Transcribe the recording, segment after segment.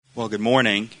Well, good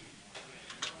morning.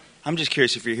 I'm just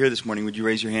curious, if you're here this morning, would you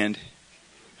raise your hand?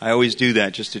 I always do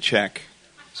that just to check.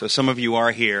 So some of you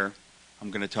are here. I'm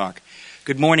going to talk.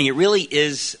 Good morning. It really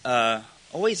is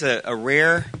always a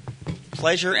rare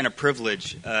pleasure and a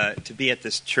privilege to be at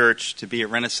this church, to be at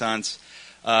Renaissance.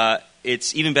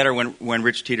 It's even better when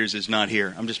Rich Teeters is not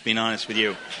here. I'm just being honest with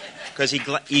you. Because he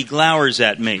glowers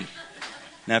at me.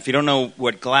 Now, if you don't know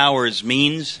what glowers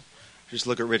means, just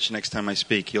look at Rich next time I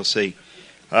speak. You'll see.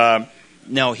 He's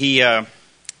been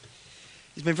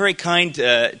very kind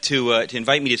to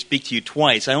invite me to speak to you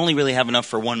twice. I only really have enough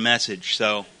for one message,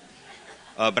 but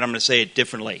I'm going to say it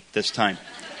differently this time.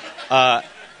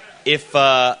 If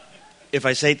I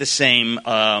say it the same,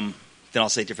 then I'll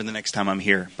say it different the next time I'm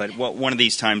here. But one of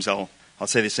these times I'll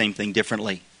say the same thing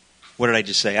differently. What did I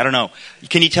just say? I don't know.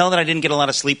 Can you tell that I didn't get a lot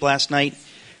of sleep last night?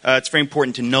 It's very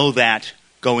important to know that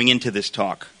going into this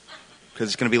talk, because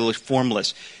it's going to be a little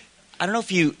formless. I don't know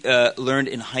if you learned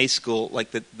in high school,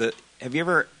 like have you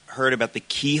ever heard about the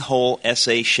keyhole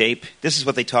essay shape? This is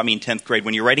what they taught me in 10th grade.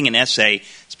 When you're writing an essay, it's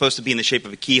supposed to be in the shape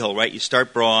of a keyhole, right? You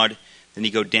start broad, then you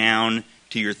go down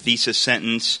to your thesis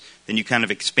sentence, then you kind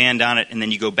of expand on it, and then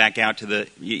you go back out to the...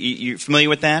 You familiar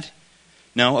with that?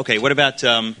 No? Okay, what about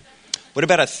a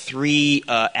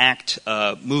 3-act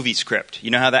movie script? You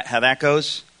know how that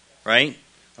goes? Right?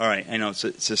 All right, I know,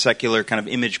 it's a secular kind of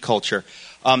image culture.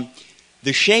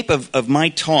 The shape of my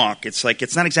talk, it's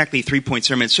not exactly a 3-point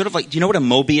sermon. It's sort of like, do you know what a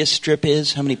Mobius strip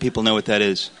is? How many people know what that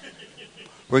is?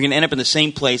 We're going to end up in the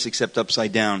same place except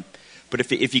upside down.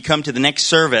 But if you come to the next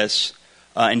service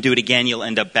and do it again, you'll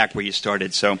end up back where you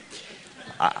started. So,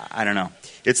 I don't know.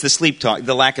 It's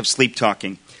the lack of sleep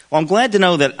talking. Well, I'm glad to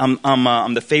know that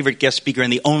I'm the favorite guest speaker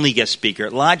and the only guest speaker.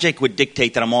 Logic would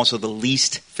dictate that I'm also the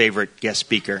least favorite guest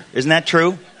speaker. Isn't that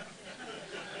true?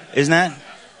 Isn't that?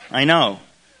 I know.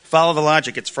 Follow the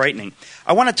logic. It's frightening.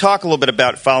 I want to talk a little bit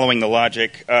about following the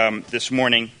logic this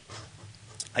morning.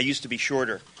 I used to be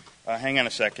shorter. Hang on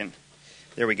a second.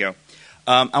 There we go.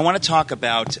 I want to talk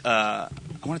about a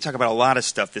lot of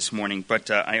stuff this morning,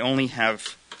 but I only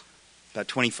have about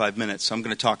 25 minutes, so I'm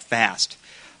going to talk fast.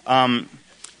 I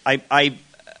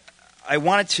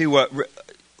wanted to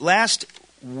last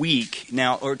week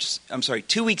now,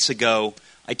 2 weeks ago.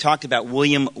 I talked about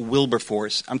William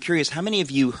Wilberforce. I'm curious, how many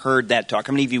of you heard that talk?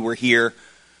 How many of you were here?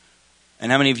 And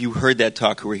how many of you heard that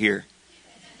talk who were here?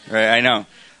 Right, I know.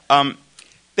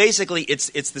 Basically,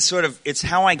 it's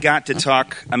how I got to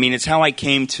talk. I mean, it's how I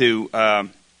came to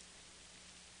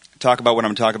talk about what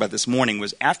I'm talking about this morning.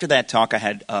 Was after that talk, I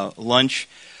had lunch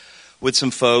with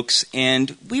some folks,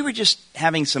 and we were just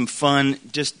having some fun,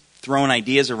 just throwing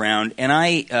ideas around. And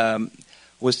I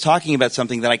was talking about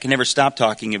something that I can never stop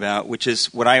talking about, which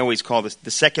is what I always call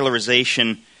the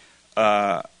secularization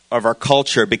of our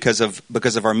culture because of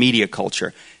our media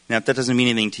culture. Now, if that doesn't mean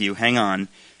anything to you, hang on,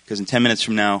 because in 10 minutes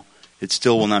from now, it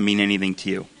still will not mean anything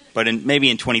to you. But maybe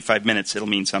in 25 minutes, it'll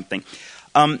mean something.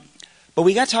 But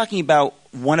we got talking about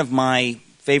one of my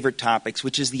favorite topics,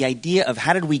 which is the idea of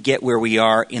how did we get where we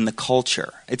are in the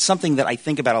culture. It's something that I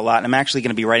think about a lot, and I'm actually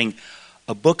going to be writing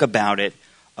a book about it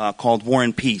called War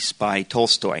and Peace by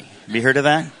Tolstoy. Have you heard of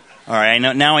that? All right,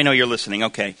 now I know you're listening.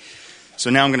 Okay, so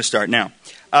now I'm going to start now.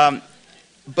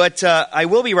 But I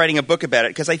will be writing a book about it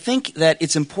because I think that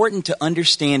it's important to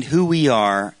understand who we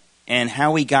are and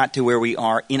how we got to where we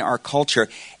are in our culture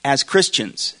as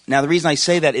Christians. Now, the reason I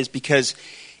say that is because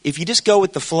if you just go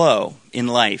with the flow in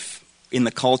life, in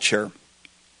the culture,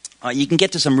 you can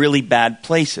get to some really bad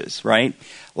places, right?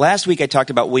 Last week I talked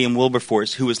about William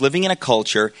Wilberforce, who was living in a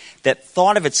culture that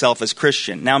thought of itself as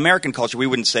Christian. Now, American culture, we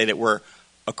wouldn't say that we're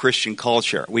a Christian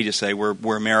culture. We just say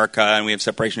we're America and we have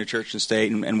separation of church and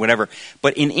state and whatever.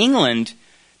 But in England,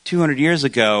 200 years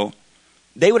ago,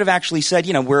 they would have actually said,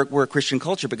 we're a Christian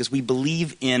culture because we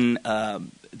believe in...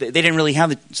 they didn't really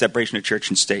have the separation of church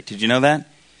and state. Did you know that?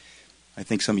 I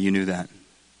think some of you knew that.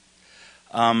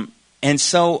 And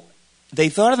so they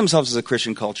thought of themselves as a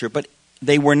Christian culture, but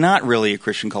they were not really a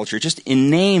Christian culture. Just in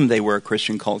name, they were a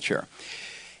Christian culture.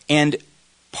 And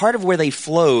part of where they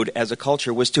flowed as a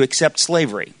culture was to accept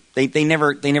slavery. They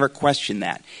never questioned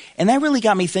that. And that really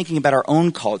got me thinking about our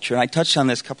own culture. And I touched on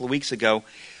this a couple of weeks ago.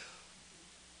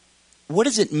 What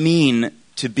does it mean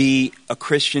to be a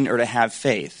Christian or to have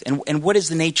faith? And what is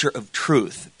the nature of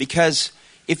truth? Because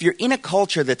if you're in a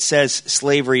culture that says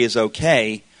slavery is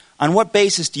okay, on what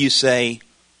basis do you say,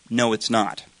 no, it's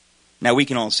not? Now, we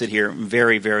can all sit here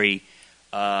very, very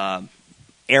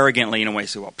arrogantly in a way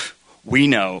say, well, we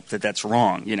know that that's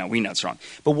wrong. We know it's wrong.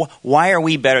 But why are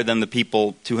we better than the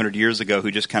people 200 years ago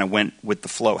who just kind of went with the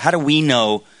flow? How do we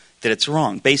know that it's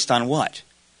wrong? Based on what?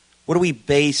 What do we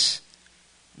base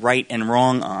right and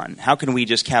wrong on? How can we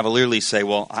just cavalierly say,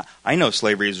 well, I know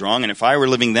slavery is wrong, and if I were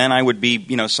living then, I would be,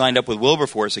 signed up with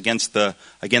Wilberforce against the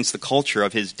culture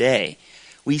of his day.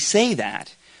 We say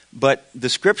that, but the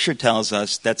Scripture tells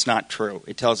us that's not true.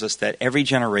 It tells us that every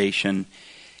generation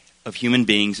of human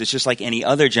beings is just like any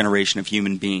other generation of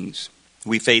human beings.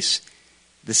 We face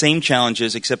the same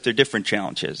challenges, except they're different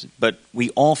challenges, but we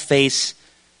all face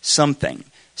something.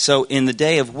 So in the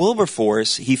day of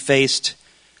Wilberforce, he faced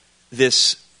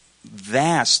this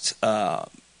vast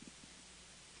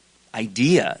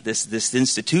idea, this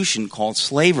institution called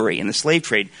slavery and the slave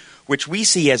trade, which we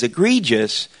see as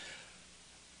egregious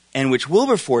and which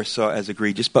Wilberforce saw as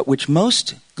egregious, but which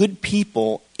most good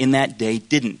people in that day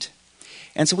didn't.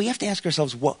 And so we have to ask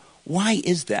ourselves, why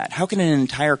is that? How can an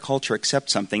entire culture accept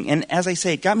something? And as I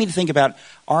say, it got me to think about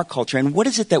our culture and what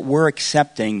is it that we're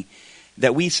accepting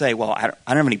that we say, well, I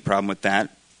don't have any problem with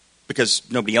that, because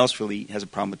nobody else really has a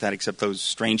problem with that except those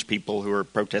strange people who are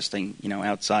protesting,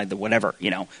 outside the whatever,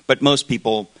 But most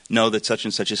people know that such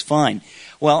and such is fine.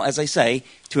 Well, as I say,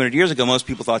 200 years ago, most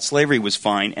people thought slavery was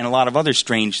fine, and a lot of other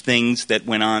strange things that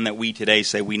went on that we today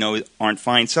say we know aren't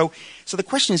fine. So the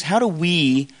question is, how do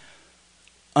we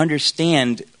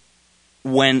understand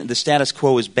when the status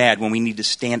quo is bad, when we need to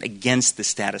stand against the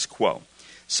status quo?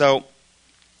 So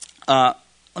let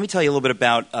me tell you a little bit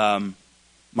about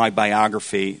my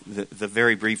biography, the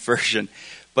very brief version.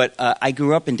 But I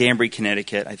grew up in Danbury,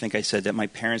 Connecticut. I think I said that my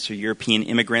parents are European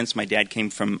immigrants. My dad came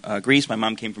from Greece. My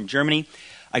mom came from Germany.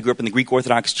 I grew up in the Greek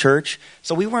Orthodox Church.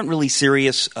 So we weren't really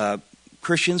serious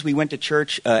Christians. We went to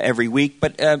church every week.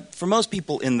 But for most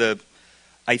people in the,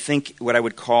 I think, what I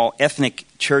would call ethnic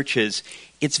churches,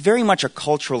 it's very much a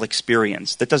cultural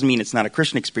experience. That doesn't mean it's not a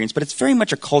Christian experience, but it's very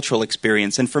much a cultural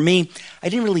experience. And for me, I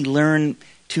didn't really learn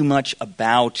too much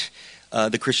about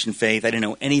the Christian faith. I didn't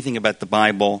know anything about the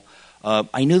Bible.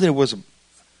 I knew there was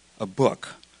a book,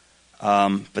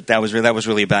 but that was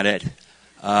really about it.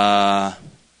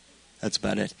 That's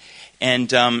about it.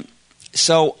 And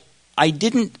so I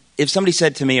didn't. If somebody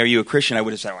said to me, "Are you a Christian?" I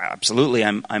would have said, well, "Absolutely,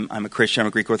 I'm a Christian. I'm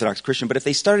a Greek Orthodox Christian." But if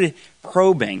they started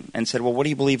probing and said, "Well, what do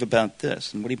you believe about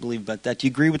this? And what do you believe about that? Do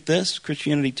you agree with this?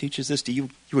 Christianity teaches this. Do you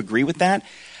agree with that?"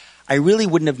 I really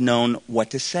wouldn't have known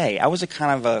what to say. I was a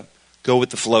kind of a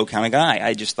go-with-the-flow kind of guy.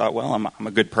 I just thought, well, I'm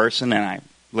a good person, and I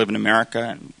live in America,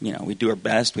 and, we do our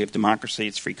best. We have democracy.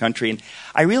 It's a free country. And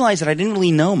I realized that I didn't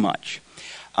really know much.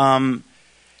 And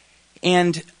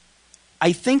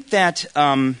I think that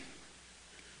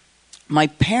my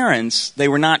parents, they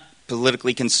were not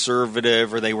politically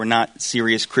conservative, or they were not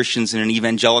serious Christians in an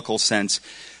evangelical sense.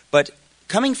 But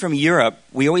coming from Europe,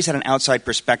 we always had an outside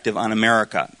perspective on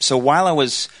America. So while I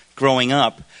was growing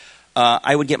up,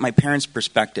 I would get my parents'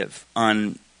 perspective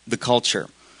on the culture.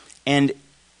 And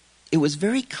it was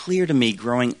very clear to me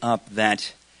growing up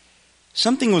that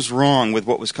something was wrong with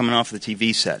what was coming off the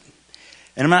TV set.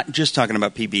 And I'm not just talking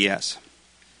about PBS.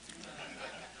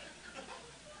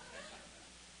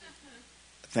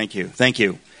 Thank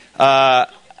you.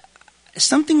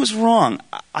 Something was wrong.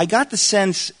 I got the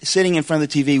sense, sitting in front of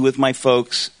the TV with my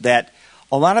folks, that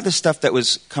a lot of the stuff that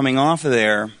was coming off of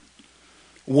there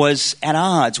was at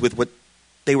odds with what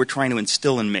they were trying to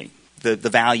instill in me, the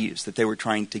values that they were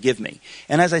trying to give me.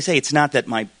 And as I say, it's not that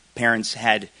my parents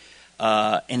had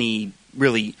any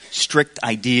really strict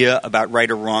idea about right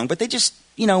or wrong, but they just,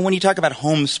 when you talk about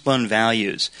homespun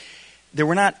values, there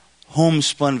were not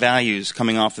homespun values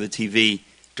coming off of the TV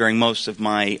during most of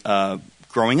my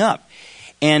growing up.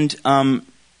 And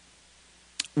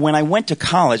when I went to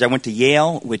college, I went to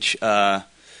Yale, which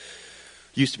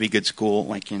used to be a good school,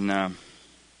 like in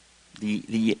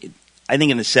I think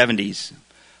in the 70s,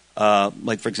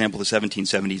 like for example the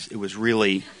 1770s, it was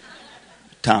really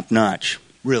top-notch,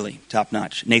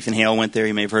 Nathan Hale went there,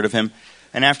 you may have heard of him.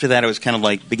 And after that, it was kind of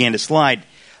like began to slide.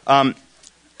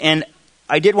 And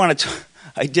I did want to,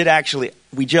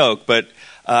 we joke, but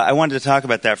I wanted to talk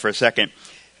about that for a second.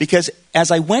 Because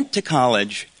as I went to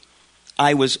college,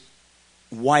 I was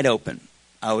wide open.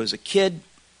 I was a kid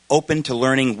open to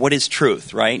learning what is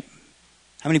truth, right?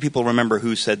 How many people remember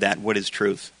who said that, what is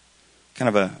truth? Kind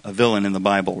of a villain in the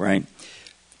Bible, right?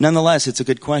 Nonetheless, it's a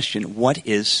good question. What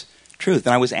is truth?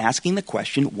 And I was asking the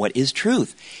question, what is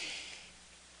truth?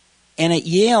 And at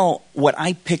Yale, what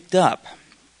I picked up,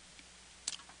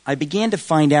 I began to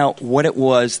find out what it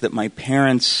was that my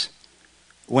parents,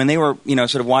 when they were,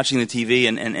 sort of watching the TV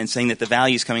and saying that the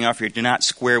values coming off here do not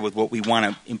square with what we want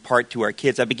to impart to our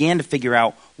kids, I began to figure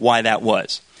out why that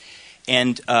was.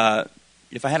 And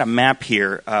if I had a map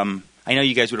here, I know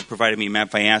you guys would have provided me a map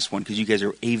if I asked one, because you guys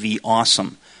are AV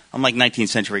awesome. I'm like 19th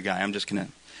century guy. I'm just gonna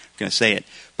say it.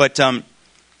 But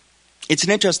It's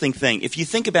an interesting thing. If you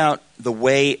think about the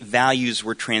way values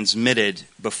were transmitted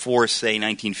before, say,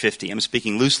 1950, I'm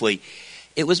speaking loosely,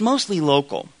 it was mostly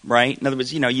local, right? In other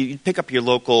words, you pick up your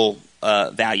local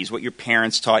values, what your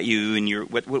parents taught you, and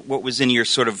what was in your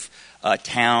sort of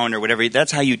town or whatever.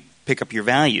 That's how you pick up your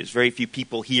values. Very few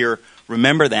people here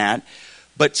remember that.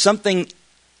 But something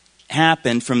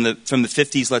happened from the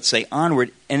 50s, let's say,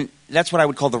 onward, and that's what I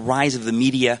would call the rise of the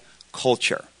media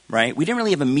culture. Right? We didn't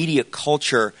really have a media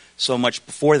culture so much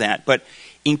before that, but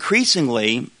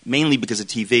increasingly, mainly because of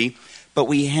TV, but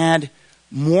we had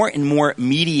more and more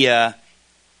media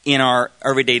in our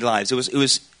everyday lives. It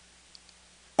was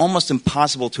almost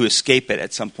impossible to escape it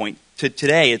at some point.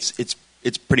 Today, it's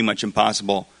pretty much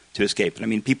impossible to escape it. I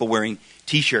mean, people wearing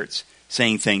T-shirts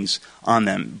saying things on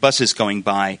them, buses going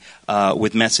by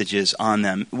with messages on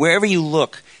them. Wherever you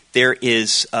look, there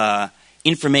is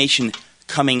information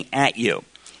coming at you.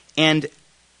 And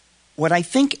what I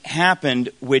think happened,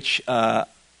 which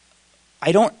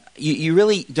you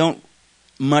really don't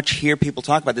much hear people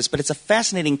talk about this, but it's a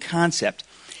fascinating concept.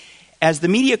 As the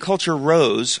media culture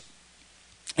rose,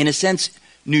 in a sense,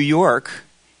 New York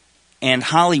and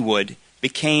Hollywood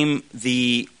became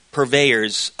the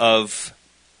purveyors of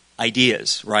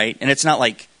ideas, right? And it's not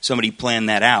like somebody planned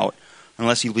that out,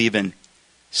 unless you believe in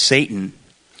Satan.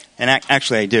 And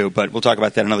actually I do, but we'll talk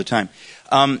about that another time.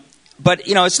 But,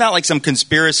 it's not like some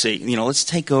conspiracy. Let's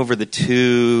take over the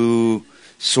two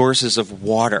sources of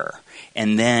water.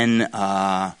 And then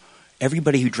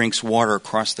everybody who drinks water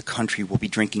across the country will be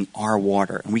drinking our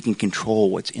water. And we can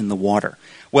control what's in the water.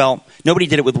 Well, nobody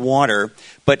did it with water,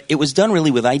 but it was done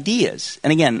really with ideas.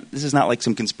 And again, this is not like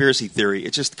some conspiracy theory.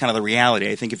 It's just kind of the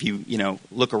reality. I think if you,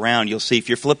 look around, you'll see if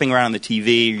you're flipping around on the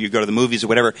TV or you go to the movies or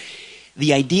whatever,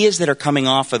 the ideas that are coming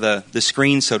off of the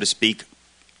screen, so to speak,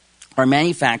 are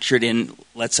manufactured in,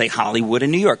 let's say, Hollywood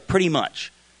and New York, pretty much.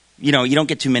 You don't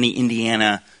get too many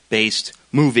Indiana-based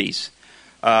movies.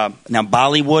 Now,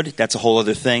 Bollywood, that's a whole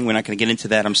other thing. We're not going to get into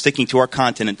that. I'm sticking to our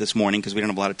continent this morning because we don't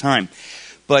have a lot of time.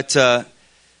 But,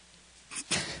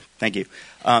 thank you.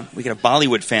 We got a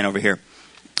Bollywood fan over here.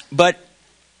 But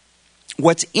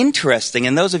what's interesting,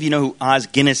 and those of you know who Oz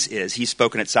Guinness is, he's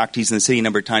spoken at Socrates in the City a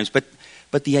number of times, but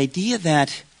the idea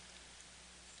that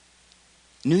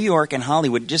New York and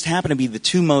Hollywood just happen to be the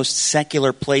two most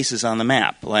secular places on the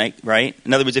map, right?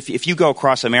 In other words, if you go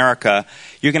across America,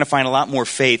 you're going to find a lot more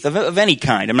faith of any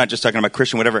kind. I'm not just talking about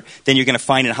Christian, whatever, than you're going to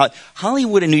find in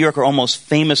Hollywood and New York are almost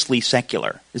famously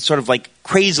secular. It's sort of like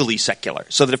crazily secular,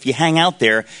 so that if you hang out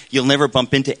there, you'll never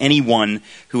bump into anyone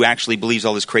who actually believes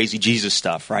all this crazy Jesus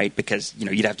stuff, right? Because,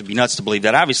 you'd have to be nuts to believe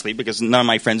that, obviously, because none of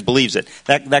my friends believes it,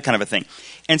 that kind of a thing.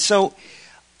 And so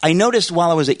I noticed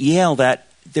while I was at Yale that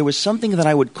there was something that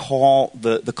I would call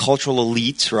the cultural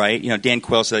elites, right? Dan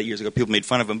Quayle said that years ago. People made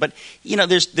fun of him. But,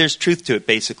 there's truth to it,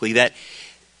 basically, that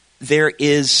there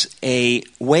is a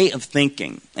way of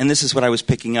thinking. And this is what I was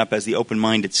picking up as the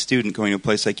open-minded student going to a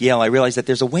place like Yale. I realized that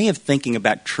there's a way of thinking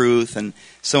about truth and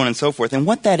so on and so forth. And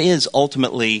what that is,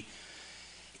 ultimately,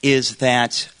 is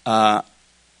that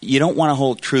you don't want to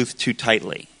hold truth too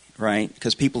tightly, right?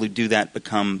 Because people who do that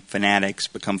become fanatics,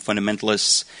 become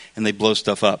fundamentalists, and they blow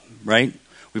stuff up, right?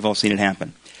 We've all seen it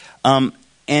happen.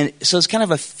 And so it's kind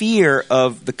of a fear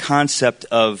of the concept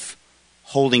of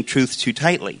holding truth too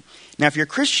tightly. Now, if you're a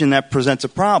Christian, that presents a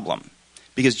problem,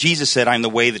 because Jesus said, I'm the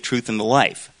way, the truth, and the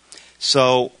life.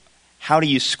 So how do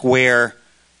you square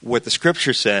what the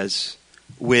Scripture says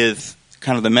with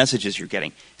kind of the messages you're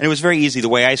getting? And it was very easy. The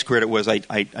way I squared it was I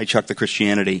chucked the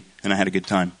Christianity, and I had a good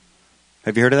time.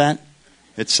 Have you heard of that?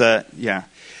 It's, yeah.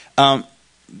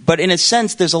 But in a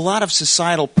sense, there's a lot of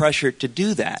societal pressure to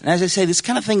do that. And as I say, this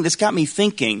kind of thing, this got me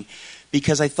thinking,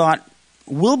 because I thought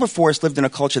Wilberforce lived in a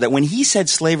culture that when he said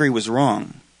slavery was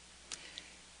wrong,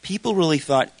 people really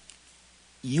thought,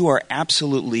 you are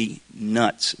absolutely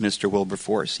nuts, Mr.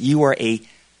 Wilberforce. You are a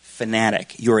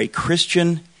fanatic. You're a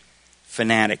Christian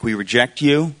fanatic. We reject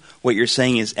you. What you're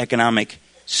saying is economic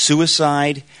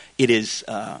suicide. It is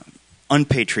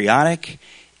unpatriotic.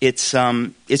 It's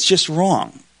just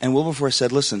wrong. And Wilberforce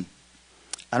said, listen,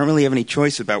 I don't really have any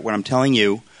choice about what I'm telling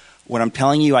you. What I'm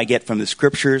telling you I get from the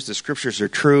Scriptures. The Scriptures are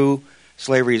true.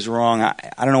 Slavery is wrong. I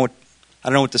don't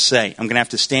know what to say. I'm going to have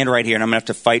to stand right here, and I'm going to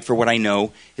have to fight for what I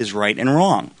know is right and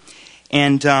wrong.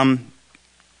 And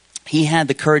he had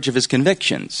the courage of his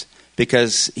convictions,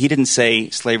 because he didn't say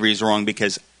slavery is wrong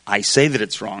because I say that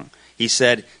it's wrong. He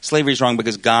said slavery is wrong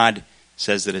because God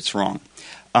says that it's wrong.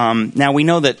 Now, we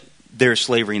know that there's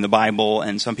slavery in the Bible,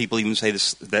 and some people even say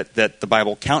this, that the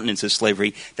Bible countenances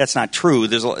slavery. That's not true.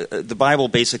 The Bible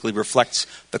basically reflects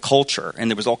the culture,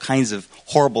 and there was all kinds of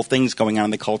horrible things going on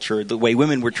in the culture, the way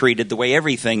women were treated, the way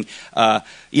everything, that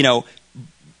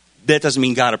doesn't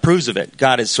mean God approves of it.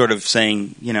 God is sort of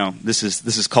saying, this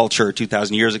is culture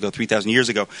 2,000 years ago, 3,000 years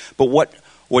ago. But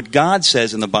what God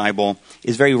says in the Bible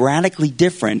is very radically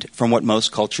different from what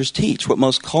most cultures teach. What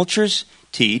most cultures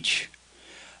teach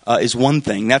is one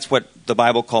thing. That's what the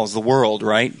Bible calls the world,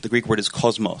 right? The Greek word is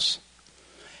cosmos.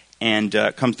 And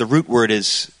the root word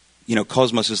is,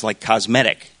 cosmos is like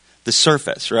cosmetic, the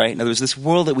surface, right? In other words, this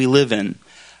world that we live in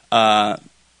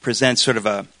presents sort of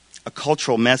a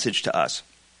cultural message to us.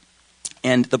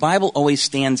 And the Bible always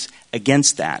stands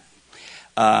against that.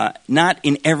 Not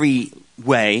in every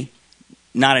way,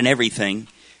 not in everything,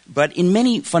 but in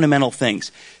many fundamental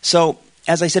things. So,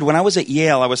 as I said, when I was at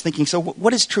Yale, I was thinking, so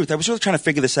what is truth? I was really trying to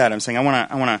figure this out. I'm saying, I want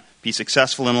to be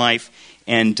successful in life,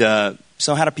 and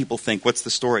so how do people think? What's the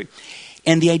story?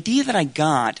 And the idea that I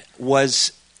got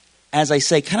was, as I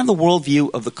say, kind of the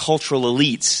worldview of the cultural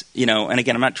elites, and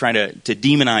again, I'm not trying to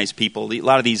demonize people. A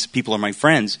lot of these people are my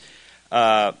friends.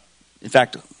 In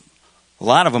fact, a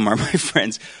lot of them are my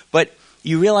friends. But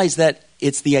you realize that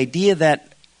it's the idea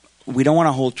that we don't want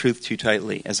to hold truth too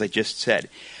tightly, as I just said.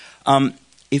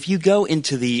 If you go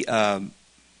into the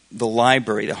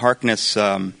library, the Harkness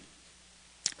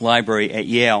library at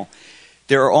Yale,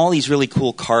 there are all these really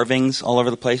cool carvings all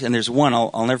over the place. And there's one,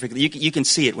 I'll never forget. You can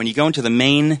see it. When you go into the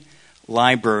main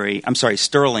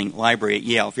Sterling Library at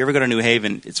Yale. If you ever go to New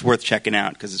Haven, it's worth checking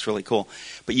out because it's really cool.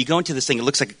 But you go into this thing, it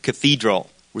looks like a cathedral,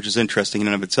 which is interesting in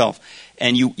and of itself.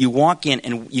 And you walk in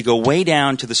and you go way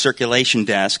down to the circulation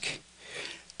desk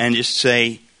and just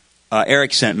say,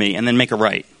 Eric sent me, and then make a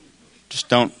right. Just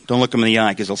don't look him in the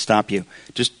eye because he'll stop you.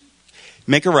 Just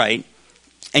make a right,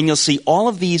 and you'll see all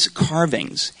of these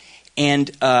carvings.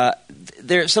 And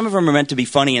some of them are meant to be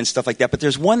funny and stuff like that, but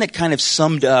there's one that kind of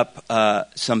summed up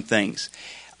some things.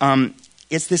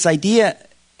 It's this idea,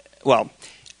 well,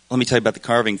 let me tell you about the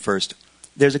carving first.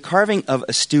 There's a carving of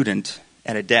a student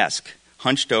at a desk,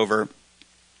 hunched over.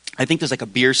 I think there's like a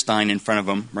beer stein in front of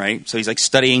him, right? So he's like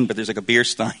studying, but there's like a beer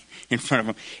stein in front of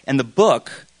him. And the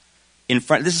book in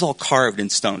front, this is all carved in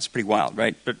stone. It's pretty wild,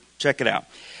 right? But check it out.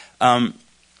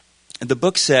 The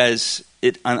book says,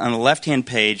 on the left-hand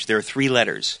page, there are 3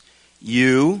 letters.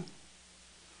 U,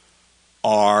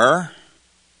 R,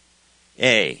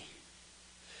 A.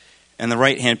 And the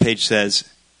right-hand page says,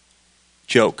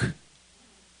 joke.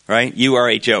 Right? You are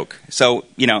a joke. So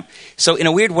in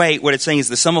a weird way, what it's saying is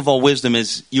the sum of all wisdom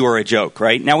is you are a joke,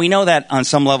 right? Now, we know that on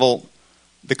some level,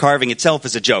 the carving itself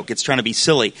is a joke. It's trying to be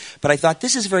silly. But I thought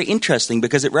this is very interesting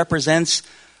because it represents,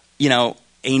 a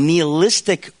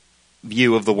nihilistic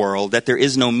view of the world, that there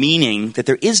is no meaning, that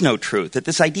there is no truth, that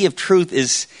this idea of truth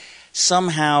is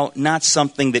somehow not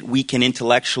something that we can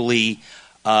intellectually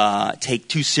take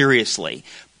too seriously.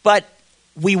 But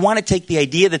we want to take the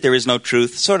idea that there is no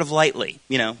truth sort of lightly.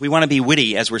 We want to be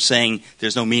witty as we're saying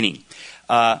there's no meaning,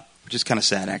 which is kind of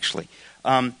sad, actually.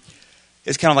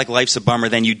 It's kind of like life's a bummer,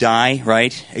 then you die,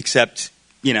 right? Except,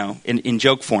 in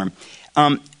joke form.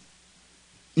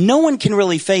 No one can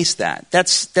really face that.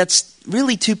 That's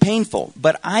really too painful.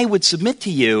 But I would submit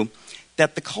to you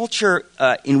that the culture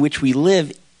in which we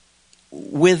live,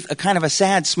 with a kind of a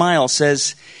sad smile,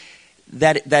 says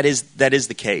that is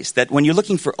the case. That when you're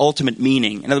looking for ultimate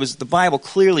meaning, in other words, the Bible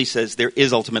clearly says there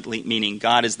is ultimate meaning.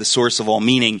 God is the source of all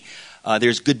meaning.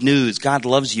 There's good news. God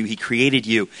loves you. He created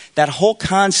you. That whole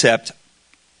concept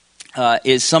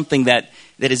is something that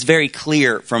is very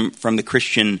clear from the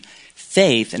Christian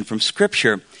faith and from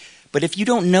Scripture. But if you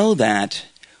don't know that,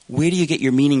 where do you get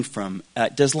your meaning from?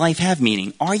 Does life have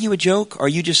meaning? Are you a joke? Or are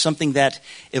you just something that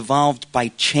evolved by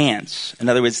chance? In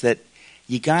other words, that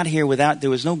you got here there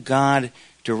was no God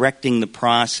directing the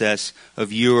process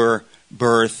of your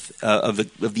birth, of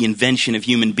the invention of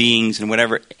human beings and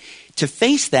whatever. To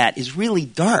face that is really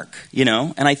dark,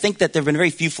 And I think that there have been very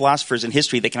few philosophers in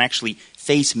history that can actually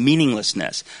face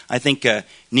meaninglessness. I think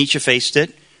Nietzsche faced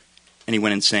it, and he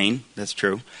went insane. That's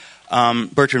true.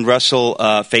 Bertrand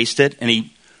Russell faced it, and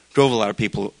he drove a lot of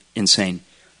people insane.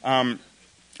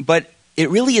 But it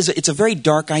really is, it's a very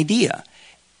dark idea.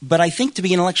 But I think, to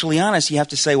be intellectually honest, you have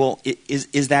to say, well,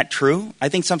 is that true? I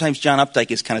think sometimes John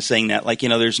Updike is kind of saying that, like,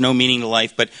 there's no meaning to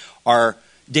life, but our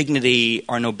dignity,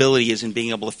 our nobility is in being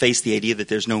able to face the idea that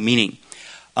there's no meaning.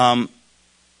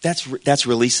 That's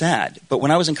really sad. But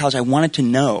when I was in college, I wanted to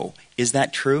know, is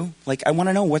that true? Like, I want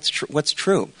to know what's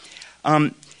true.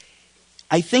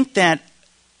 I think that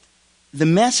the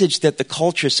message that the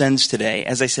culture sends today,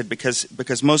 as I said,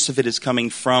 because most of it is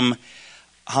coming from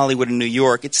Hollywood and New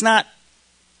York, it's not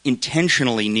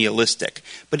intentionally nihilistic.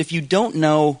 But if you don't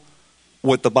know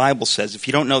what the Bible says, if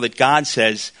you don't know that God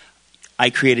says, I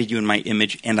created you in my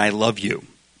image and I love you.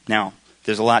 Now,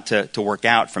 there's a lot to work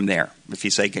out from there. If you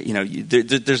say,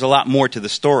 there's a lot more to the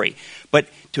story. But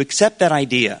to accept that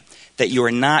idea that you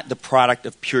are not the product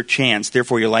of pure chance,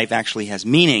 therefore your life actually has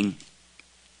meaning,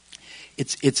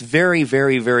 it's very,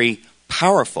 very, very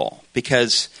powerful.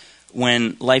 Because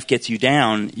when life gets you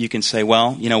down, you can say,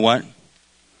 well, you know what?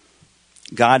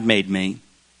 God made me.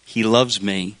 He loves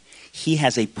me. He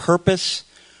has a purpose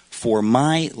for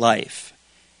my life.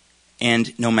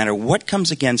 And no matter what comes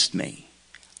against me,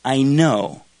 I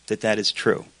know that that is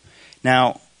true.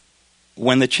 Now,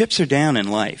 when the chips are down in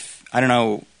life, I don't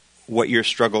know what your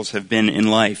struggles have been in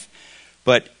life,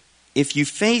 but if you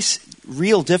face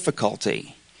real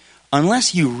difficulty,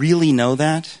 unless you really know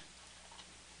that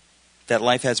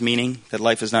life has meaning, that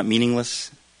life is not meaningless,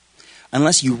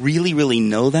 unless you really, really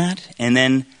know that, and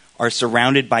then are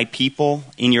surrounded by people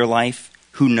in your life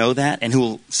who know that and who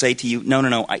will say to you,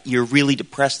 no, you're really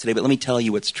depressed today, but let me tell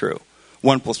you what's true.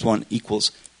 1 + 1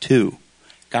 = 2.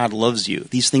 God loves you.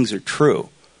 These things are true.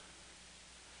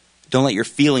 Don't let your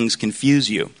feelings confuse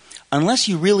you. Unless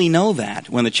you really know that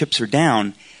when the chips are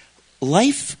down,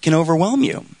 life can overwhelm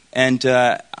you. And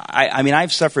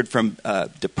I've suffered from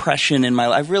depression in my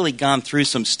life. I've really gone through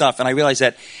some stuff, and I realized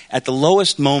that at the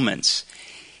lowest moments,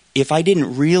 if I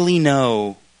didn't really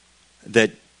know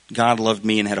that God loved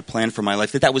me and had a plan for my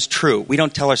life, that was true. We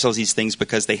don't tell ourselves these things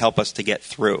because they help us to get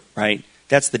through, right?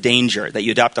 That's the danger, that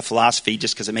you adopt a philosophy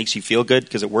just because it makes you feel good,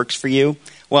 because it works for you.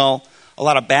 Well, a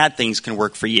lot of bad things can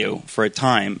work for you for a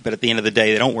time, but at the end of the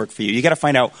day, they don't work for you. You got to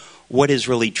find out what is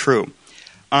really true.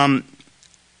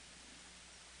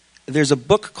 There's a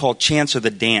book called Chance or the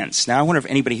Dance. Now, I wonder if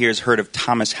anybody here has heard of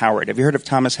Thomas Howard. Have you heard of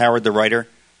Thomas Howard, the writer?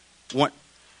 What?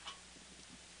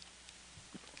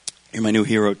 You're my new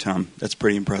hero, Tom. That's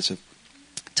pretty impressive.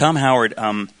 Tom Howard,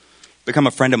 become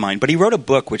a friend of mine, but he wrote a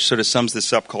book which sort of sums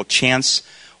this up called Chance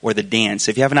or the Dance.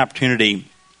 If you have an opportunity,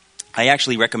 I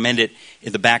actually recommend it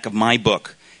in the back of my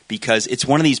book because it's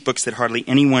one of these books that hardly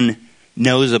anyone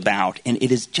knows about, and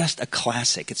it is just a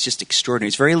classic. It's just extraordinary.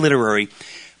 It's very literary,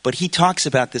 but he talks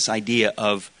about this idea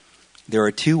of there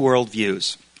are two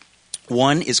worldviews.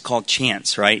 One is called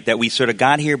chance, right? That we sort of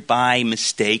got here by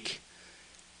mistake.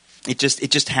 It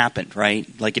just happened, right?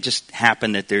 Like it just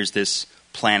happened that there's this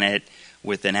planet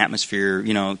with an atmosphere,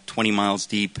 20 miles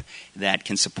deep that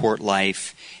can support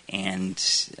life. And,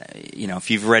 if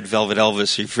you've read Velvet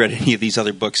Elvis or you've read any of these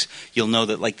other books, you'll know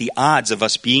that like the odds of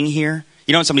us being here,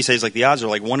 when somebody says like the odds are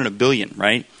like 1 in a billion,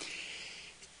 right?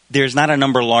 There's not a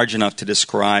number large enough to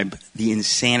describe the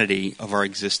insanity of our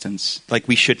existence. Like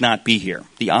we should not be here.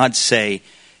 The odds say,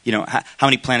 how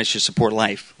many planets should support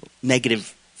life?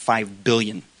 -5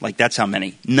 billion. Like that's how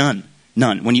many. None.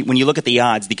 When you look at the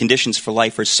odds, the conditions for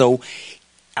life are so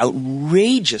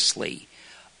outrageously.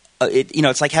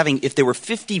 It's like if there were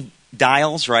 50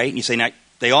 dials, right? And you say now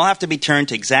they all have to be turned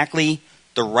to exactly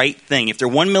the right thing. If they're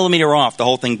 1 millimeter off, the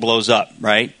whole thing blows up,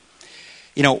 right?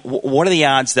 What are the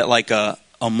odds that like a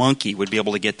monkey would be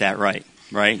able to get that right?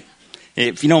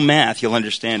 If you know math, you'll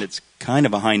understand it's kind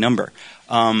of a high number.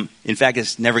 In fact,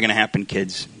 it's never going to happen,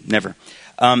 kids. Never.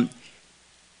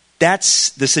 That's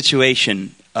the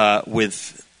situation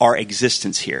with our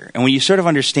existence here. And when you sort of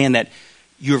understand that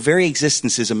your very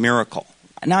existence is a miracle.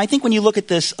 Now, I think when you look at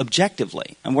this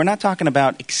objectively, and we're not talking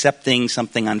about accepting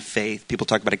something on faith. People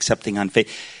talk about accepting on faith.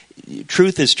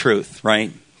 Truth is truth,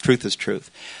 right? Truth is truth.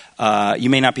 You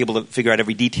may not be able to figure out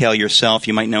every detail yourself.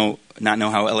 You might not know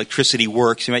how electricity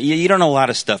works. You don't know a lot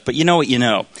of stuff, but you know what you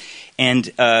know.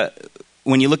 And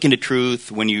when you look into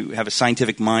truth, when you have a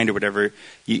scientific mind or whatever,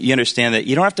 you understand that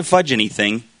you don't have to fudge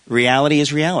anything. Reality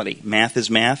is reality. Math is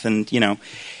math. And,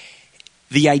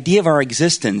 the idea of our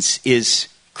existence is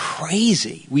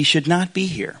crazy. We should not be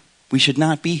here. We should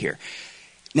not be here.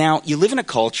 Now, you live in a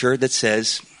culture that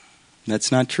says that's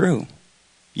not true.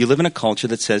 You live in a culture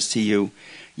that says to you,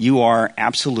 you're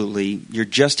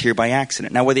just here by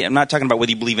accident. Now, I'm not talking about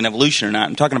whether you believe in evolution or not.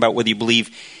 I'm talking about whether you believe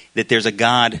that there's a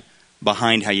God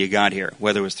behind how you got here,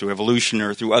 whether it was through evolution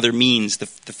or through other means. The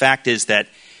fact is that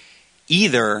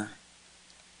either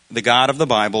the God of the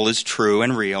Bible is true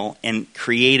and real and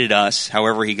created us,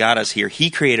 however he got us here. He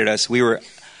created us. We were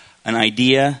an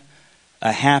idea,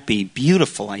 a happy,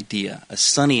 beautiful idea, a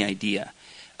sunny idea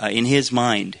in his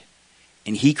mind.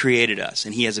 And he created us,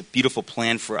 and he has a beautiful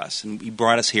plan for us. And he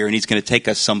brought us here, and he's going to take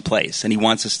us someplace, and he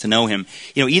wants us to know him.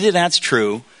 Either that's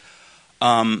true,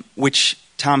 which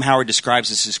Tom Howard describes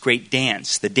as this great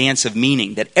dance, the dance of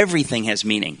meaning, that everything has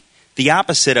meaning. The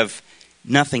opposite of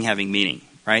nothing having meaning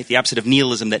right? The opposite of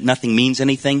nihilism, that nothing means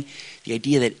anything. The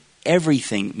idea that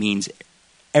everything means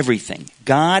everything.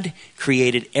 God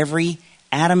created every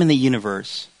atom in the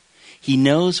universe. He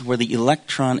knows where the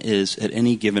electron is at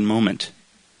any given moment.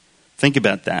 Think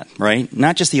about that, right?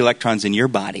 Not just the electrons in your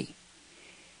body.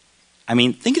 I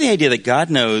mean, think of the idea that God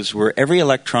knows where every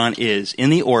electron is in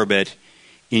the orbit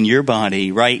in your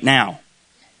body right now.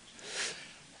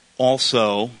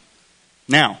 Also,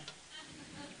 now.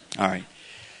 All right.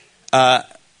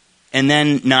 And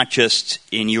then not just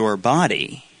in your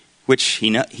body, which he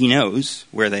knows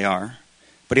where they are,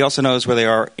 but he also knows where they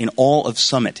are in all of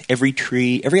Summit. Every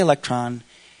tree, every electron,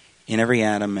 in every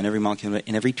atom, in every molecule,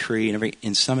 in every tree,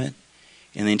 in Summit,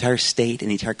 in the entire state, in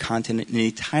the entire continent, in the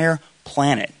entire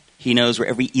planet. He knows where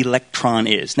every electron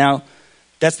is. Now,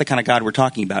 that's the kind of God we're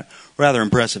talking about. Rather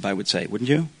impressive, I would say, wouldn't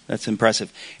you? That's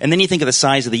impressive. And then you think of the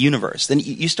size of the universe. Then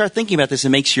you start thinking about this,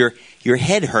 and it makes your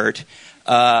head hurt.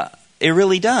 It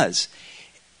really does.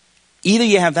 Either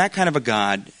you have that kind of a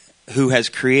God who has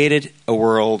created a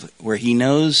world where he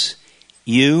knows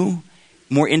you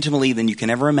more intimately than you can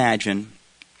ever imagine,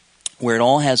 where it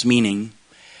all has meaning,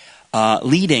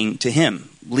 leading to him,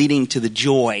 leading to the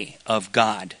joy of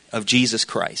God, of Jesus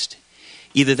Christ.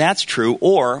 Either that's true,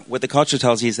 or what the culture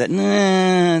tells you is that,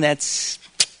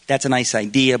 that's a nice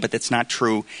idea, but that's not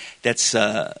true. That's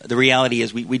the reality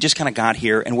is we just kind of got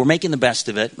here, and we're making the best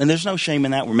of it. And there's no shame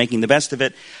in that. We're making the best of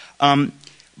it.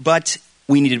 But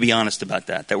we need to be honest about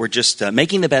that we're just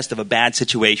making the best of a bad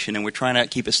situation, and we're trying to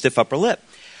keep a stiff upper lip.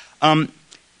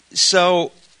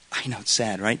 So, I know it's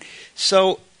sad, right?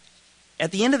 So,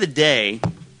 at the end of the day,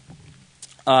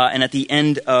 and at the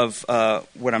end of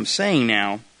what I'm saying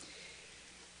now,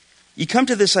 you come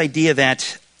to this idea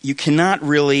that you cannot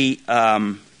really,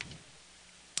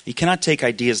 you cannot take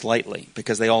ideas lightly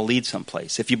because they all lead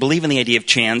someplace. If you believe in the idea of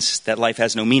chance, that life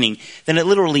has no meaning, then it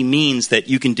literally means that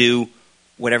you can do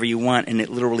whatever you want and it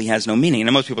literally has no meaning.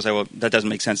 And most people say, well, that doesn't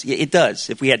make sense. It does.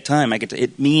 If we had time,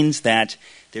 it means that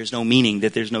there's no meaning,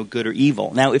 that there's no good or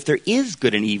evil. Now, if there is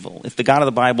good and evil, if the God of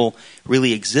the Bible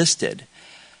really existed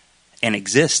and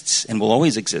exists and will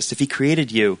always exist, if he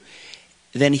created you,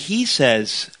 then he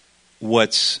says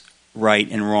what's right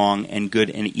and wrong and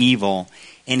good and evil.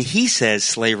 And he says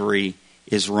slavery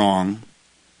is wrong.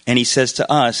 And he says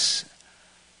to us,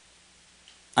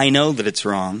 I know that it's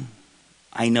wrong.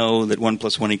 I know that 1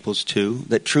 + 1 = 2.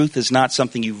 That truth is not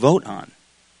something you vote on.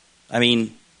 I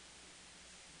mean,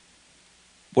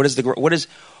 what is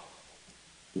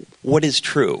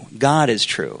true? God is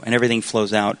true, and everything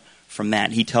flows out from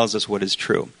that. He tells us what is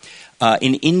true.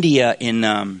 In India, in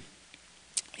the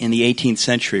 18th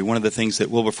century, one of the things that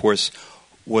Wilberforce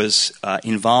was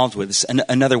involved with is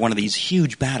another one of these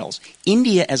huge battles.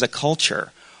 India as a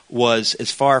culture was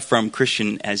as far from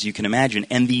Christian as you can imagine,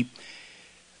 and the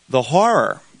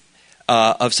horror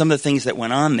of some of the things that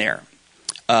went on there,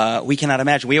 we cannot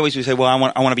imagine. We always say, well, I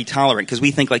want to be tolerant, because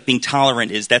we think like being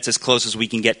tolerant that's as close as we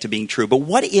can get to being true. But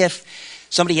what if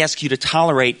somebody asks you to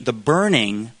tolerate the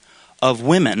burning of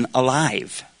women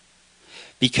alive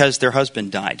because their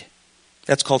husband died?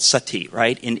 That's called sati,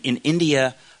 right? In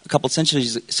India, a couple of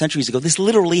centuries ago, this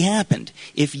literally happened.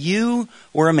 If you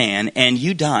were a man and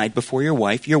you died before your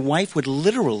wife would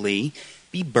literally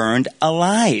be burned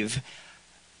alive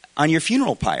on your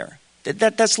funeral pyre.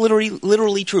 That's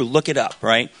literally true. Look it up,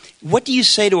 right? What do you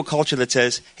say to a culture that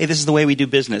says, hey, this is the way we do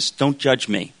business. Don't judge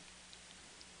me.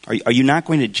 Are you not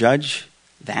going to judge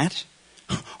that?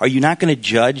 Are you not going to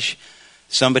judge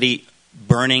somebody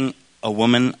burning a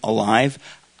woman alive?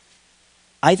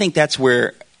 I think that's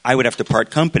where I would have to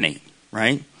part company,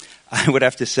 right? I would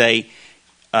have to say,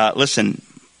 listen,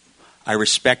 I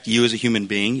respect you as a human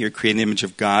being. You're created in the image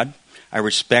of God. I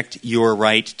respect your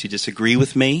right to disagree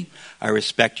with me. I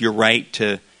respect your right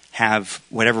to have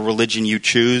whatever religion you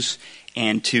choose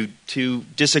and to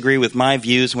disagree with my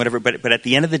views and whatever. But at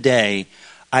the end of the day,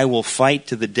 I will fight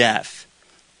to the death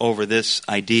over this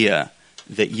idea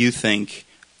that you think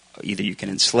either you can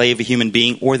enslave a human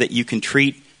being or that you can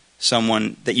treat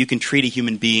a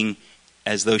human being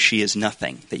as though she is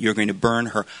nothing, that you're going to burn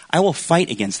her. I will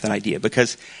fight against that idea,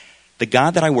 because the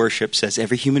God that I worship says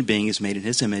every human being is made in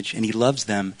his image and he loves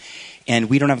them, and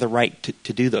we don't have the right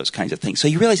to do those kinds of things. So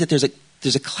you realize that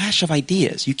there's a clash of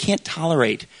ideas. You can't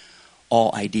tolerate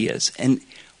all ideas. And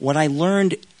what I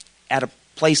learned at a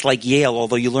place like Yale,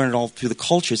 although you learn it all through the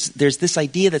cultures, there's this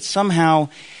idea that somehow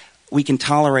we can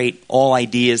tolerate all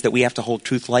ideas, that we have to hold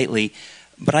truth lightly.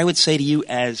 But I would say to you,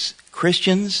 as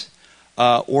Christians,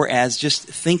 or as just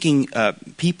thinking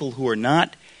people who are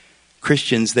not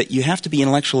Christians, that you have to be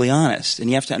intellectually honest, and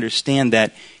you have to understand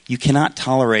that you cannot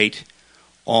tolerate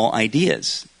all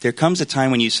ideas. There comes a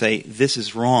time when you say, this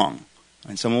is wrong.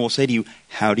 And someone will say to you,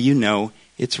 how do you know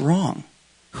it's wrong?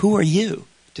 Who are you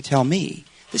to tell me?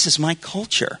 This is my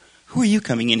culture. Who are you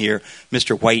coming in here,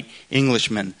 Mr. White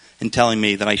Englishman, and telling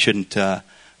me that I shouldn't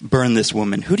burn this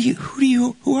woman? Who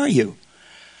are you?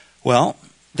 Well,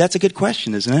 that's a good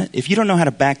question, isn't it? If you don't know how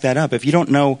to back that up, if you don't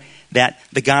know that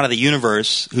the God of the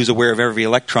universe, who's aware of every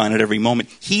electron at every moment,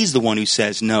 he's the one who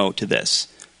says no to this.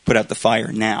 Put out the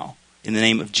fire now, in the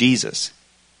name of Jesus.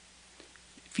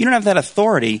 If you don't have that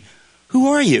authority,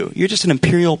 who are you? You're just an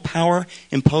imperial power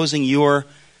imposing your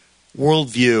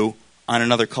worldview on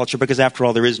another culture, because after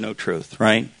all, there is no truth,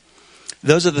 right?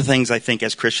 Those are the things I think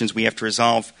as Christians we have to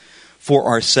resolve for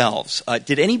ourselves.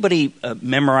 Did anybody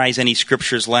memorize any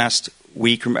scriptures last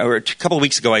week? Or a couple of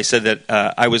weeks ago I said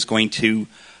that I was going to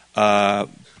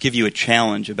give you a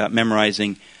challenge about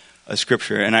memorizing a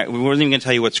scripture. And we wasn't even going to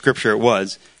tell you what scripture it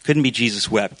was. Couldn't be Jesus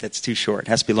wept. That's too short. It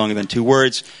has to be longer than 2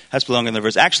 words. It has to be longer than a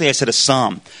verse. Actually, I said a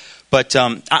psalm. But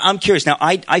I'm curious. Now,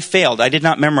 I failed. I did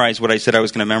not memorize what I said I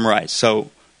was going to memorize. So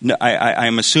no,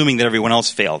 I'm assuming that everyone else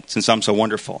failed since I'm so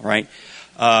wonderful, right?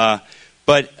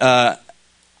 But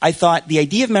I thought the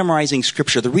idea of memorizing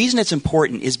scripture, the reason it's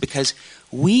important is because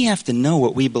we have to know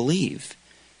what we believe.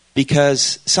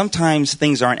 Because sometimes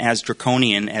things aren't as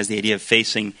draconian as the idea of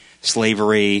facing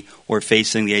slavery or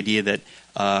facing the idea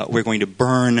that we're going to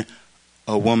burn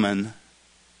a woman.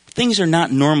 Things are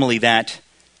not normally that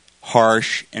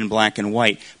harsh and black and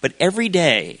white. But every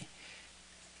day,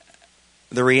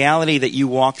 the reality that you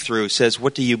walk through says,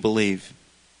 what do you believe?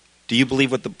 Do you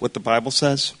believe what the Bible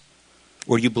says?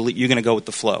 Or you believe you're going to go with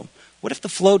the flow? What if the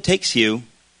flow takes you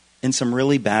in some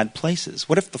really bad places?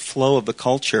 What if the flow of the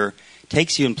culture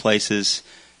takes you in places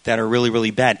that are really,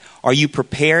 really bad? Are you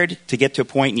prepared to get to a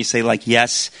point and you say, like,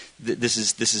 yes, this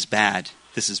is bad.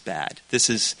 This is bad. This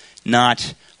is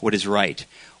not what is right.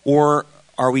 Or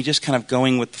are we just kind of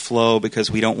going with the flow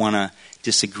because we don't want to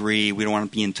disagree, we don't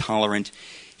want to be intolerant?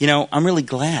 You know, I'm really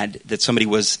glad that somebody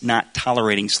was not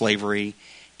tolerating slavery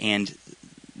and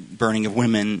burning of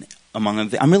women among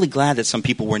them. I'm really glad that some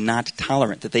people were not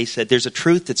tolerant, that they said there's a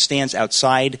truth that stands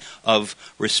outside of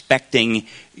respecting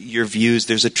your views.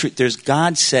 There's a truth.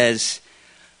 God says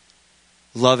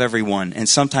love everyone, and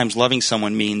sometimes loving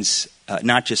someone means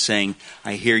not just saying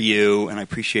I hear you and I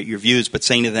appreciate your views, but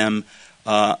saying to them,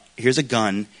 here's a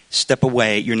gun, step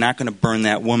away, you're not going to burn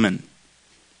that woman.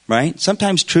 Right?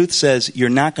 Sometimes truth says you're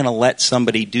not going to let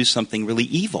somebody do something really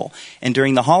evil. And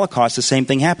during the Holocaust, the same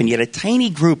thing happened. You had a tiny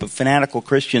group of fanatical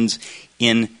Christians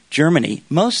in Germany.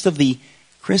 Most of the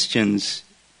Christians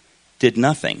did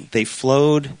nothing. They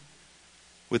flowed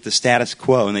with the status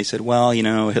quo, and they said, well, you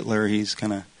know, Hitler, he's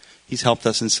helped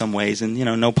us in some ways, and, you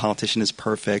know, no politician is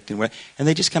perfect. And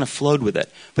they just kind of flowed with it.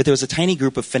 But there was a tiny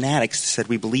group of fanatics that said,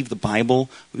 we believe the Bible,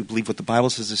 we believe what the Bible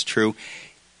says is true.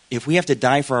 If we have to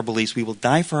die for our beliefs, we will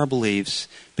die for our beliefs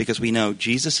because we know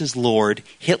Jesus is Lord,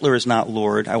 Hitler is not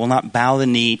Lord, I will not bow the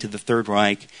knee to the Third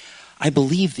Reich. I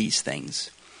believe these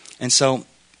things. And so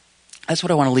that's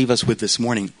what I want to leave us with this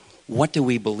morning. What do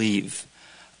we believe?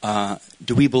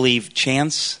 Do we believe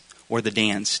chance or the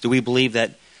dance? Do we believe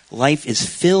that life is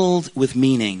filled with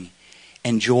meaning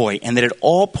and joy and that at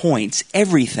all points,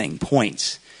 everything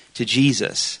points to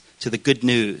Jesus, to the good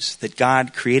news that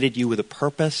God created you with a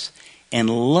purpose and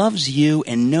loves you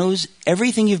and knows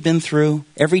everything you've been through,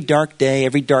 every dark day,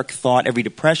 every dark thought, every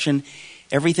depression,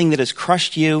 everything that has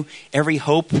crushed you, every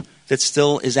hope that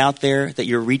still is out there that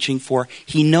you're reaching for.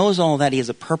 He knows all that. He has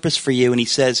a purpose for you, and he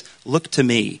says, look to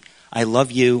me. I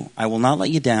love you. I will not let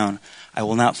you down. I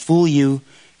will not fool you.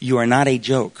 You are not a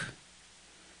joke.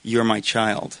 You're my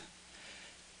child.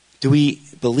 Do we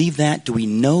believe that? Do we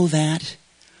know that?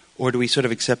 Or do we sort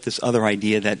of accept this other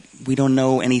idea that we don't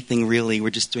know anything really,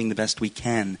 we're just doing the best we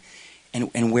can?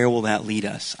 And where will that lead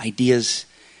us? Ideas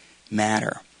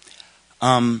matter.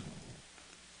 Let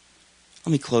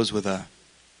me close with a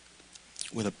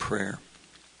prayer.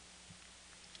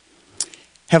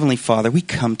 Heavenly Father, we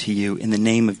come to you in the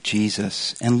name of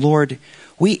Jesus. And Lord,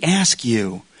 we ask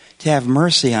you to have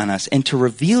mercy on us and to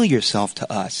reveal yourself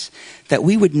to us, that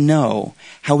we would know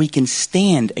how we can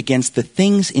stand against the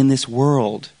things in this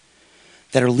world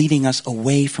that are leading us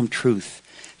away from truth,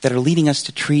 that are leading us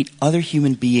to treat other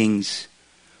human beings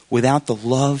without the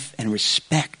love and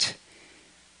respect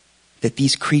that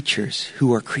these creatures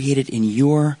who are created in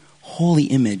your holy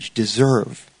image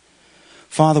deserve.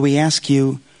 Father, we ask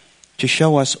you to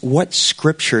show us what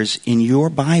scriptures in your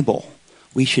Bible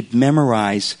we should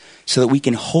memorize so that we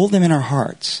can hold them in our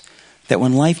hearts, that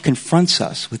when life confronts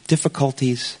us with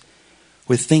difficulties,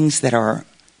 with things that are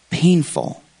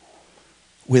painful,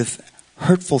 with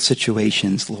hurtful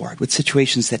situations, Lord, with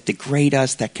situations that degrade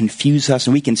us, that confuse us,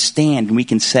 and we can stand and we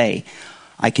can say,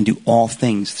 I can do all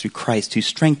things through Christ who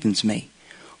strengthens me.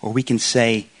 Or we can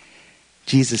say,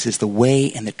 Jesus is the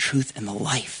way and the truth and the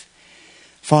life.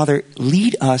 Father,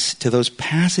 lead us to those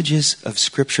passages of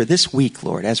Scripture this week,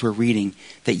 Lord, as we're reading,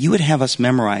 that you would have us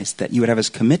memorize, that you would have us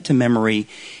commit to memory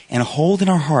and hold in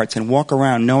our hearts and walk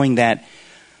around knowing that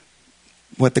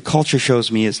what the culture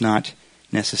shows me is not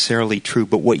necessarily true,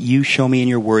 but what you show me in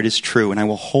your word is true, and I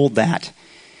will hold that,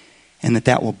 and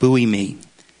that will buoy me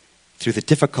through the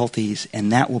difficulties,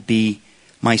 and that will be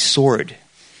my sword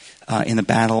in the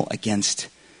battle against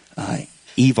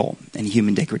evil and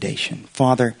human degradation.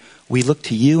 Father, we look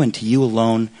to you and to you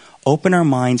alone. Open our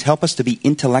minds. Help us to be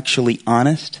intellectually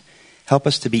honest. Help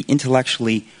us to be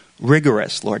intellectually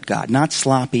rigorous, Lord God. Not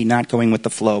sloppy, not going with the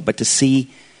flow, but to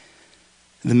see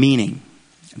the meaning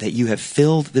that you have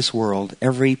filled this world,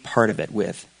 every part of it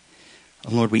with.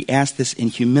 Lord, we ask this in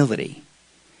humility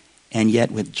and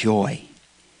yet with joy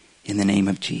in the name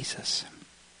of Jesus.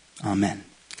 Amen.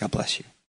 God bless you.